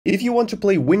If you want to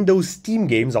play Windows Steam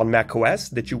games on macOS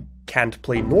that you can't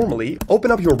play normally,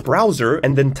 open up your browser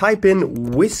and then type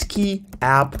in Whisky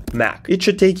app Mac. It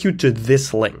should take you to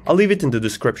this link. I'll leave it in the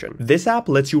description. This app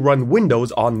lets you run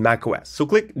Windows on macOS. So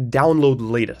click download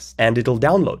latest and it'll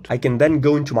download. I can then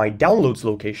go into my downloads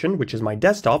location, which is my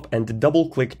desktop, and double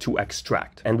click to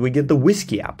extract. And we get the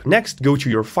Whisky app. Next, go to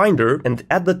your Finder and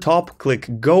at the top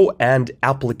click Go and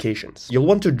Applications. You'll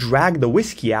want to drag the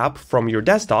Whisky app from your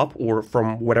desktop or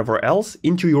from whatever else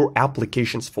into your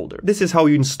Applications folder. This is how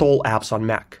you install apps on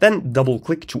Mac. Then double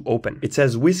click to open. It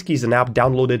says Whisky is an app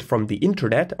downloaded from the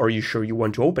internet. Are you sure you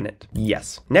want to open it?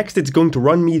 Yes. Next, it's going to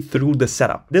run me through the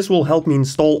setup. This will help me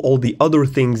install all the other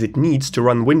things it needs to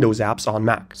run Windows apps on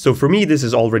Mac. So for me, this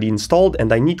is already installed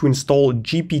and I need to install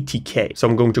GPTK. So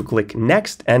I'm going to click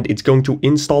next and it's going to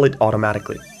install it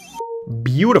automatically.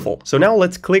 Beautiful. So now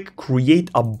let's click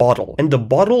create a bottle. And the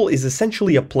bottle is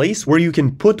essentially a place where you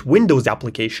can put Windows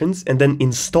applications and then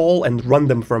install and run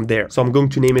them from there. So I'm going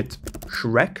to name it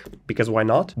Shrek, because why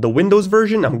not? The Windows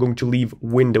version, I'm going to leave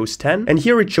Windows 10. And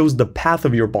here it shows the path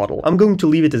of your bottle. I'm going to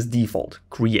leave it as default,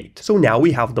 create. So now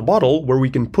we have the bottle where we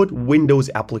can put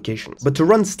Windows applications. But to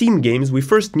run Steam games, we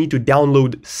first need to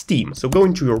download Steam. So go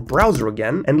into your browser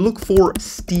again and look for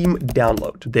Steam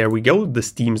download. There we go, the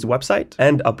Steam's website.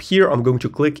 And up here, I'm going to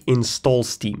click install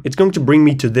Steam. It's going to bring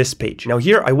me to this page. Now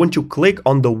here I want to click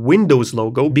on the Windows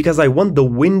logo because I want the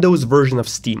Windows version of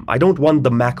Steam. I don't want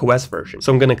the macOS version.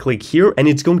 So I'm going to click here and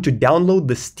it's going to download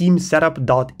the steam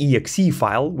setup.exe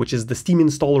file, which is the Steam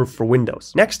installer for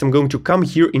Windows. Next, I'm going to come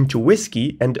here into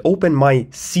Whisky and open my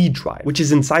C drive, which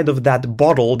is inside of that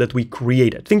bottle that we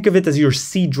created. Think of it as your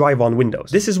C drive on Windows.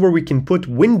 This is where we can put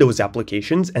Windows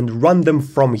applications and run them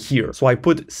from here. So I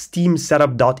put steam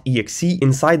setup.exe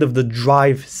inside of the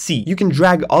drive C. You can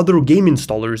drag other game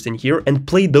installers in here and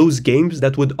play those games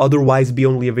that would otherwise be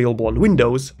only available on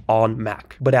Windows on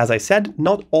Mac. But as I said,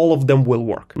 not all of them will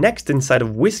work. Next, inside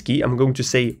of Whisky, I'm going to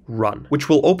say run, which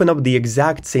will open up the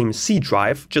exact same C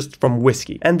drive just from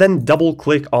Whisky, and then double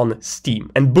click on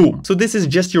Steam and boom. So this is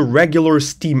just your regular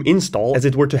Steam install as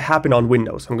it were to happen on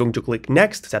Windows. I'm going to click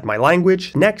next, set my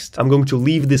language. Next, I'm going to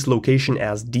leave this location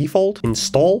as default,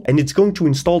 install, and it's going to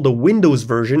install the Windows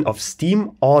version of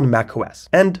Steam on macOS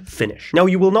and finish. Now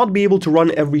you will not be able to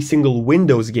run every single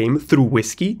Windows game through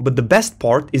Whisky, but the best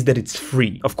part is that it's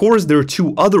free. Of course, there are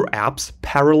two other apps,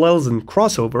 Paralells and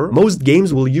Crossover. Most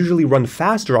games will usually run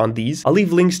faster on these. I'll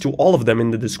leave links to all of them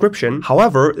in the description.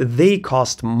 However, they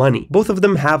cost money. Both of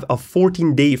them have a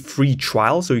 14-day free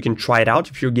trial, so you can try it out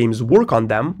if your games work on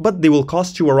them, but they will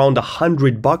cost you around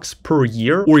 $100 per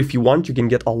year, or if you want, you can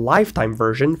get a lifetime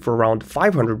version for around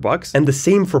 $500, and the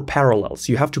same for Paralells.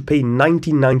 You have to pay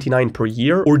 $19.99 per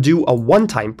year or do a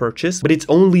one-time purchase, but it's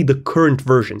only the current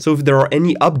version. So if there are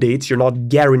any updates, you're not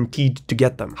guaranteed to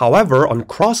get them. However, on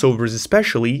crossovers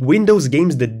especially, Windows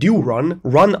games that do run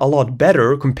a lot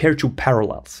better compared to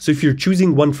Paralells. So if you're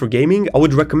choosing one for gaming, I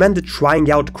would recommend trying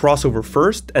out Crossover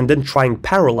first and then trying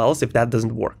Paralells if that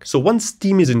doesn't work. So once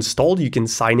Steam is installed, you can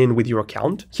sign in with your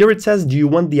account. Here it says, do you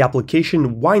want the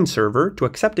application Wine server to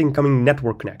accept incoming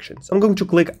network connections? I'm going to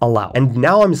click allow. And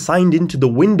now I'm signed into the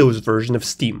Windows version of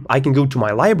Steam. I can go to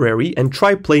my library and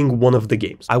try playing one of the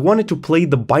games. I wanted to play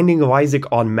The Binding of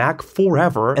Isaac on Mac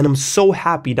forever, and I'm so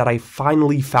happy that I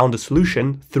finally found a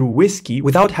solution through Whisky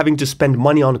without having to spend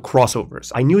money on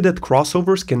crossovers. I knew that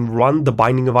crossovers can run The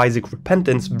Binding of Isaac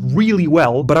Repentance really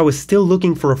well, but I was still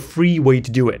looking for a free way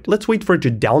to do it. Let's wait for it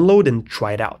to download and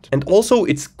try it out. And also,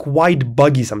 it's quite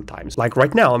buggy sometimes. Like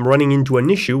right now, I'm running into an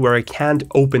issue where I can't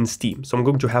open Steam, so I'm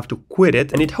going to have to quit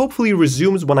it, and it hopefully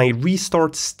resumes when I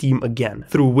restart Steam again,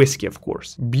 through Whisky, of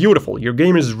course. Beautiful, your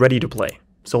game is ready to play.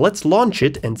 So let's launch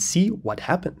it and see what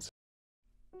happens.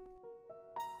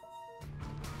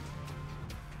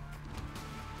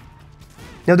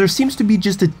 Now there seems to be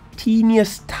just a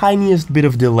tiniest bit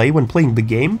of delay when playing the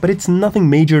game, but it's nothing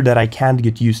major that I can't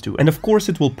get used to, and of course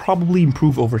it will probably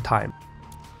improve over time.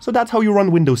 So that's how you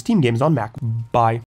run Windows Steam games on Mac. Bye.